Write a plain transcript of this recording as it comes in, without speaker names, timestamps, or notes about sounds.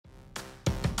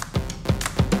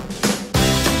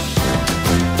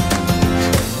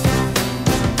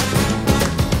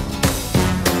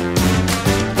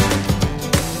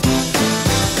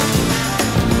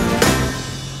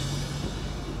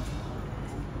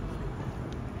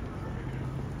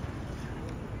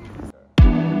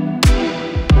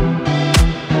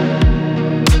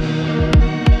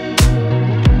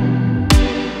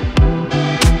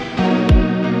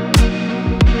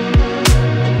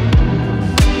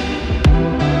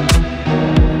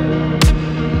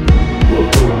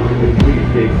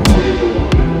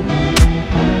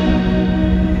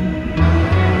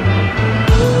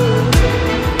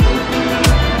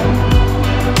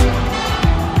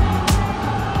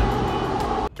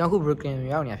ကျွန်တော်ခု Brooklyn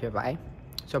ရောက်နေတာဖြစ်ပါတယ်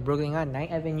ဆိုတော့ Brooklyn က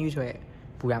 9 Avenue ဆိုရဲ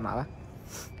ပူရမှာပါ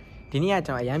ဒီနေ့က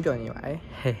ကျွန်တော်အရန်ပျော်နေပါတယ်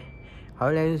ဟဲ့ဘာ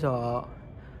လို့လဲဆိုတော့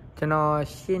ကျွန်တော်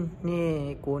10နှစ်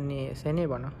9နှစ်10နှစ်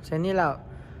ပေါ့နော်10နှစ်လောက်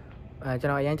ကျွ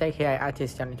န်တော်အရန်ကြိုက်ခဲ့ရတဲ့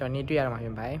artist ကျွန်တော်နေ့တွေ့ရတော့မှာဖြ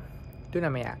စ်ပါတယ်သူ့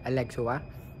နာမည်က Alesso ပါ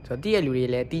ဆိုတော့တည့်ရလူတွေ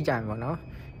လည်းတီးကြမှာပေါ့နော်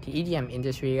ဒီ EDM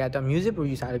industry ကတော့ music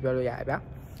producer လို့ပြောလို့ရတယ်ဗျာ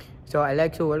ဆိုတော့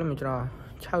Alesso လို့မျိုးကျွန်တော်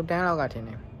6တန်းလောက်ကထင်တ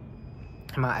ယ်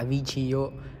အမ Avicii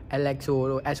တို့ Alesso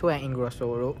တို့ SO and Ingrosso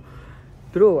တို့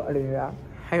သူတို့အဲ့လိုမျိုး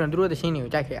အဲ့တော့သူတို့သင်းတွေ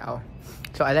ကိုကြိုက်ခဲ့အောင်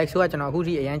ဆိုတော့ Alesso ကကျွန်တော်အခု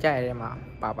ထိအရန်ကြိုက်ရတဲ့မှာ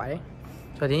ပါပါတယ်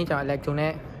ဆိုတော့ဒီနေ့ကျွန်တော် Alesso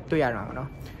နဲ့တွေ့ရတာပါနော်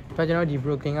ဆိုတော့ကျွန်တော်ဒီ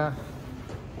Brooklyn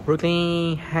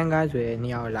Hangar ဆိုတဲ့နေ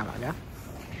ရာကိုလာမှာဗျာ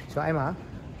ဆိုတော့အဲ့မှာ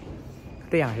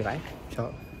တွေ့ရမှာဖြစ်ပါတယ်ဆို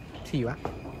တော့ see you ပါ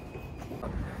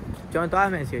ကျွန်တော်သွား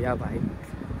မယ်စီရောက်ပါပြီ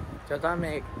ကျွန်တော်သွားမ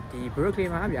ယ်ဒီ Brooklyn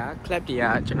မှာဗျာ club တွေက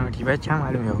ကျွန်တော်ဒီဘက်ချမ်းလာ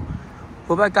လို့မျိုး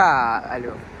ဟိုဘက်ကအဲ့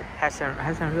လို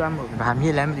Hassan လို့မဟုတ်ဘူးဗာမြေ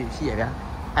လမ်းမသိရှိရဗျာ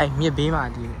အဲ့မြစ်ဘေးမှာ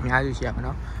ဒီအများကြီးရှိရပါ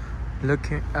တော့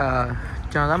looking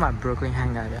ကျွန်တော်ကမှ Brooklyn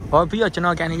Hangar ဗျာဟောပြီးတော့ကျွန်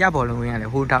တော်ကန်နေရဘောလုံးဝင်ရတ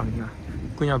ယ်ဟိုတောက်နေမှာ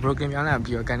ကိုကျွန်တော် Brooklyn ပြောင်းလာ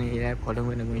ပြီးတော့ကန်နေရတဲ့ဘောလုံးဝ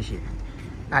င်တစ်ခုရှိတယ်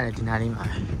အဲ့ဒါဒီနားလေးမှာ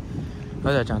ပဲ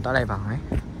ဆိုတော့ကျွန်တော်တောက်လိုက်ပါမယ်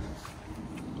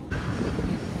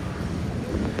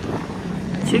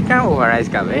Chicken over rice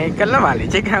ကပဲကလပ်ပါလေ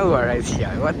chicken over rice ရှိရ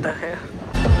what the hell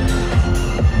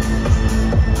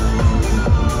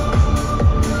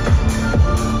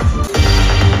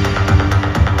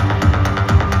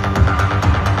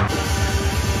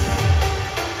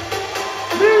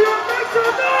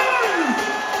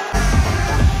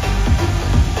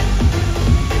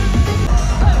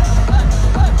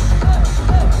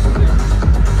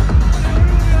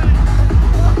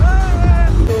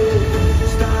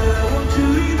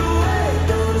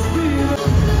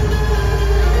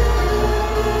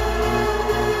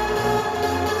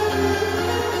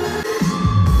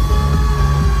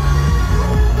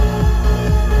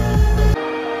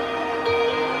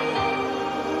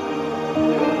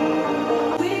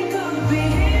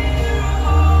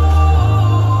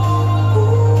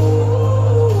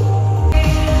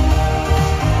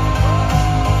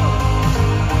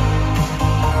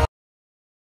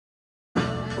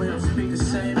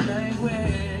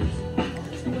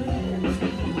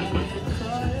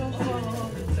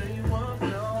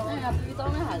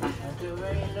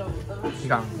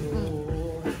Gone.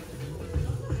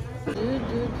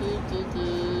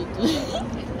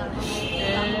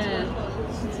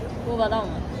 Cô vào đâu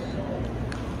mà?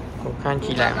 Cô Khan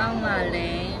chỉ làm. Đâu mà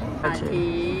lấy?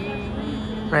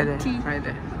 Right there, right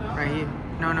there, right here.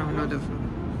 No, not the food.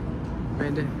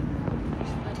 Right there.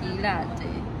 Tí là gì?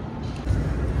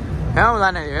 Mấy ông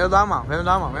ra này, mấy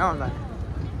ông ra này.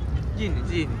 Gì?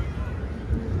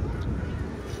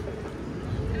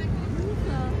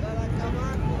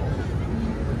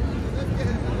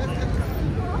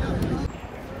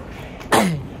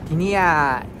 Thì ní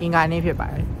à in ngày này phải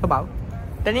phải có bảo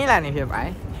tênนี้là này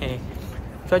phải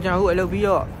phải cho nó gọi lâu bây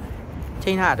giờ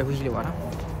trên hạ được gì đó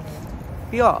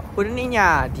bây giờ của đến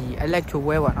nhà thì Alesso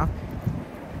web nó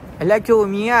Alesso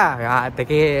mía à tại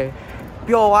cái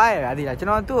pure quá rồi thì là cho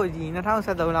nó tôi gì nó thao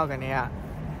sao đâu nào cái này à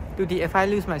tôi thì if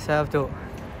I lose myself to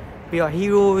bây giờ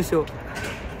hero so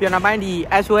bây giờ nó bán đi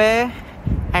SO and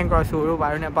Ingrosso rồi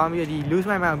bảo nó bao giờ đi lose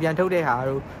my mind biến thâu đây hả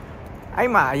rồi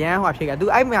anh mà anh hoạt thì cả tôi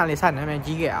anh mà lại sẵn nó mình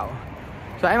chỉ kẹo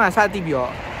rồi anh mà sao thì biểu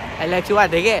Alesso à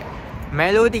đấy cái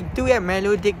melodic tôi cái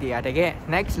melodic thì à đấy cái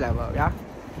next level đó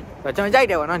và trong giai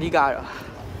đoạn nó đi cả rồi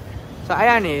rồi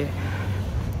anh này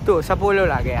tôi support luôn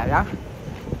là cái đó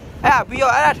à bây giờ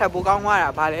anh là thằng bố con hoa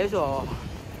là bà lấy rồi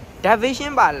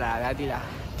division bà là đi là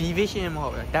division mà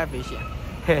division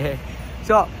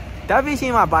so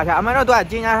division mà bà thằng mà nó tôi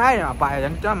chỉ nhà hai mà bà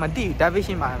cho mà đi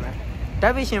division mà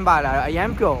division ပါလာတော့အရန်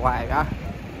ပျော်သွားရဗျာ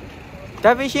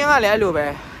division ကလည်းအဲ့လိုပဲ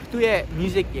သူ့ရဲ့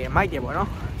music ရဲ့ mic တွေပေါ့နော်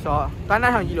ဆိုတော့တန်းတ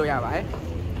န်းထောင်ကြည့်လို့ရပါတယ်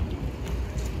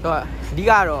ဆိုတော့အဓိ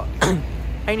ကတော့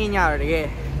အဲ့ဒီညတော့တကယ်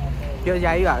ပျော်စ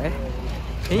ရာကြီးပါပဲ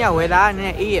ဒီညဝယ်သားကနည်းန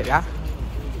ည်းအေးရဗျာ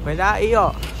ဝယ်သားအေး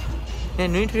တော့န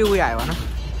ည်းနည်း tree ဝေးရပါနော်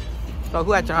ဆိုတော့အ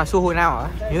ခုကကျွန်တော်ဆိုဟိုနားမှာပါ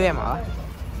မြို့ရဲမှာပါ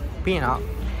ပြီးရင်တော့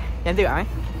ပြန်တွေ့ပါမယ်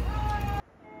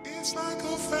It's like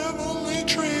a family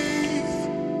tree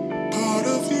part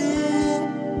of you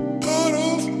part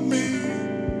of me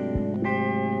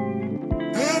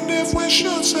and if we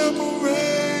should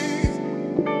separate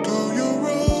go your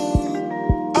own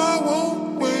I won't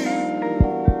wait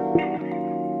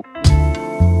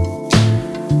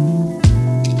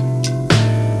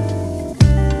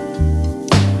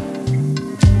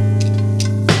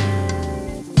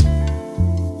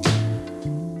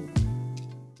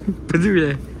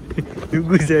누구래?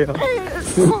 누구세요?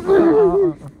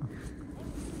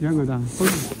 이런 거다.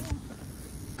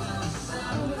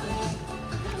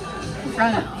 ကော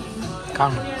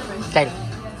င်းကြိုက်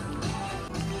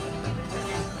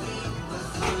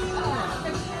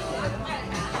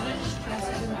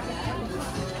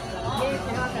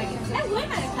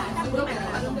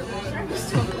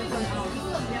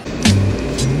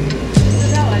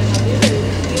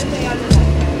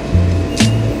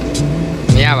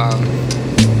မရပါ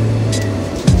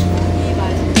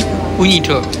ဘူးဦးညီ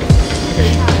ထုတ်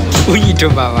ဦးညီထု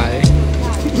တ်ပါပါလေ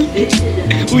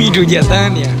ဦးညီထုတ်ကြတ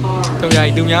န်းနေတော်ကြာ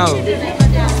ကြီးသူများကို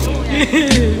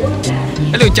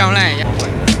အဲ့လိုကြောင်လိုက်ရ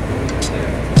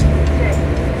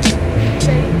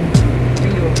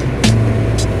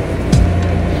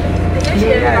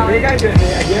ဘေးကကျွန်းနေ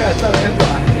အရင်ကဆက်လဲ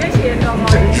သွား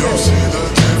You'll see the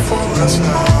difference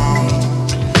now.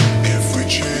 If we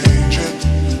change it,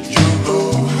 you know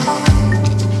how.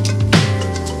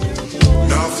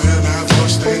 Nothing ever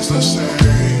stays the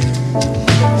same.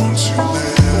 Once you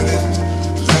let it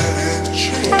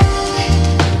change.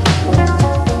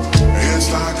 It's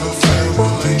like a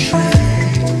family tree.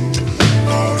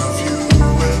 Part of you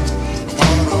and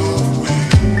part of me.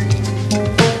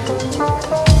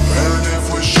 And if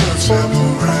we should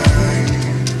separate.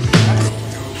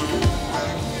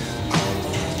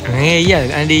 ငယ်ကြီး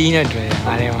ကအန်တီကြီးနဲ့တွေ့တယ်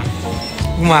အားထဲမှာ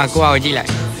ဥမာကိုအောင်ကြည့်လိုက်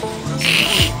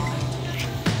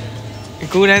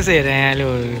9တန်း10တန်း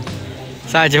လို့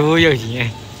စာကြိုးရုပ်ကြီးကြည့်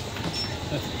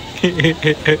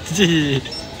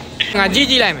ငါကြ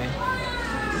ည့်လိုက်မယ်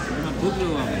ဘုတ်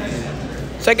လို့ပါမယ်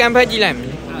စက္ကန့်ဖက်ကြည့်လိုက်မယ်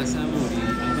အဲ့ဆမ်းဖို့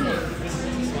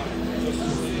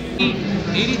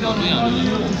ဒီ80တောင်းလို့ရအောင်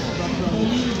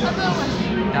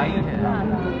ဒါကြီးထည့်တာ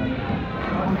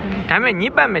ဒါမဲ့ည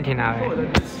စ်ပတ်မယ်ထင်တာပဲ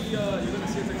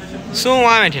စွန်း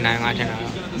သွားမယ်ထင်တယ်ငါထင်တာ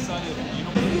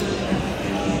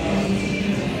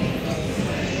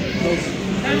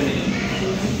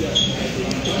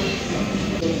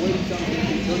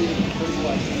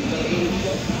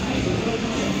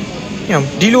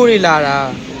ဒီလိုတွေလာတာ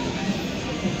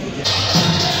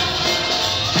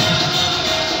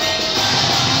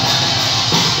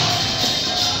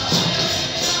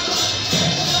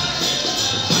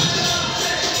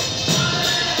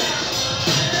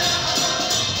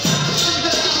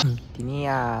ဒီ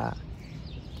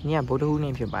နေ့ကဗုဒ္ဓဟူး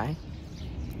နေ့ဖြစ်ပါတယ်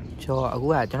အခု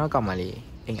ကကျွန်တော်ကောက်မှလေး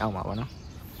အိမ်အောက်မှာပေါ့နော်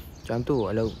ကျွန်တော်သူ့ကို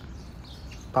အလုပ်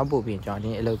တောင်းပို့ပြီးကျွန်တော်ဒီ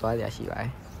အလုပ်သွားရရှိပါတ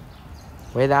ယ်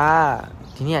ဝေသာ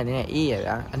ဒီနေ့ကလည်းအေးရ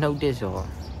ဗျာအနှုတ်တစ်ဆို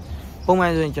ပုံမှ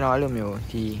န်ဆိုရင်ကျွန်တော်အဲ့လိုမျိုး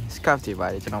ဒီ scarf တွေပါ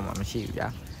တယ်ကျွန်တော်မှမရှိဘူးဗျာ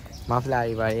muffler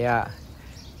တွေပါတယ်က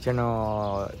ကျွန်တော်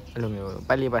အဲ့လိုမျိုးပ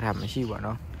တ်လေးပတ်ထားမရှိဘူးပေါ့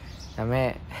နော်ဒါပေမဲ့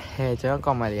ကျွန်တော်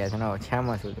ကောက်မှလေးကကျွန်တော်ချမ်း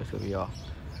မှဆိုပြီးတော့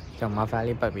ကျွန်တော် muffler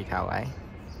လေးပတ်ပေးထားပါတယ်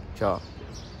ကျော်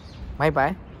မိုက်ပို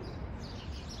င်း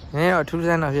နည်းတော့ထူးဆ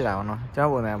န်းတော့ဖြစ်တာပေါ့နော်ကျွန်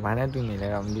တော်ပုံစံဘာနဲ့တူနေလဲ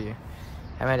တော့မသိဘူး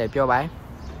ဒါပေမဲ့လည်းပြောပိုင်း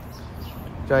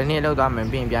ကျော်ဒီနေ့အလုပ်သွားမယ်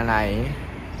ပြီးရင်ပြန်လာရင်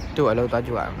သူ့အလုပ်သွားကြ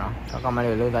ည့်ရအောင်နော်ကျွန်တော်ကမ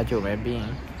လေးအလုပ်သွားကြည့်မယ်ပြီးရင်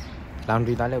လောင်ဒ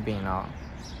ရီသွားလုပ်ပြီးရင်တော့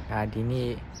ဒီနေ့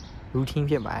routine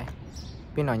ဖြစ်ပါတယ်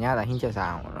ပြီးတော့ညသာဟင်းချက်စား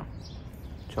အောင်ပေါ့နော်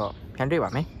ကျော်ပြန်တွေ့ပါ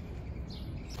မယ်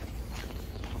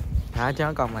ဒါကျွန်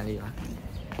တော်ကောက်မှလေးပါ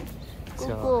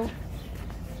ကျော်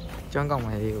ကျွန်တော်ကောက်မှ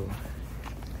လေးကို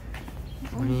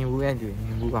မြင်ဘူးရဲ့တွေ့မြ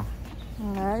င်ဘူးကော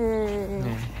ငါရေ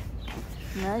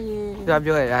သူက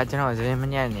ပြောရတာကျွန်တော်သပင်းမ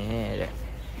ညက်နေတဲ့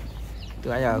သူ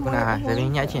ကရောက်ခုနကသပ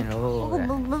င်းညက်ချင်လို့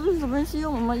不是什么西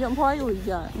用，我们养花有一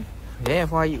家。也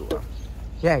花有啊，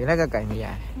也那个改名。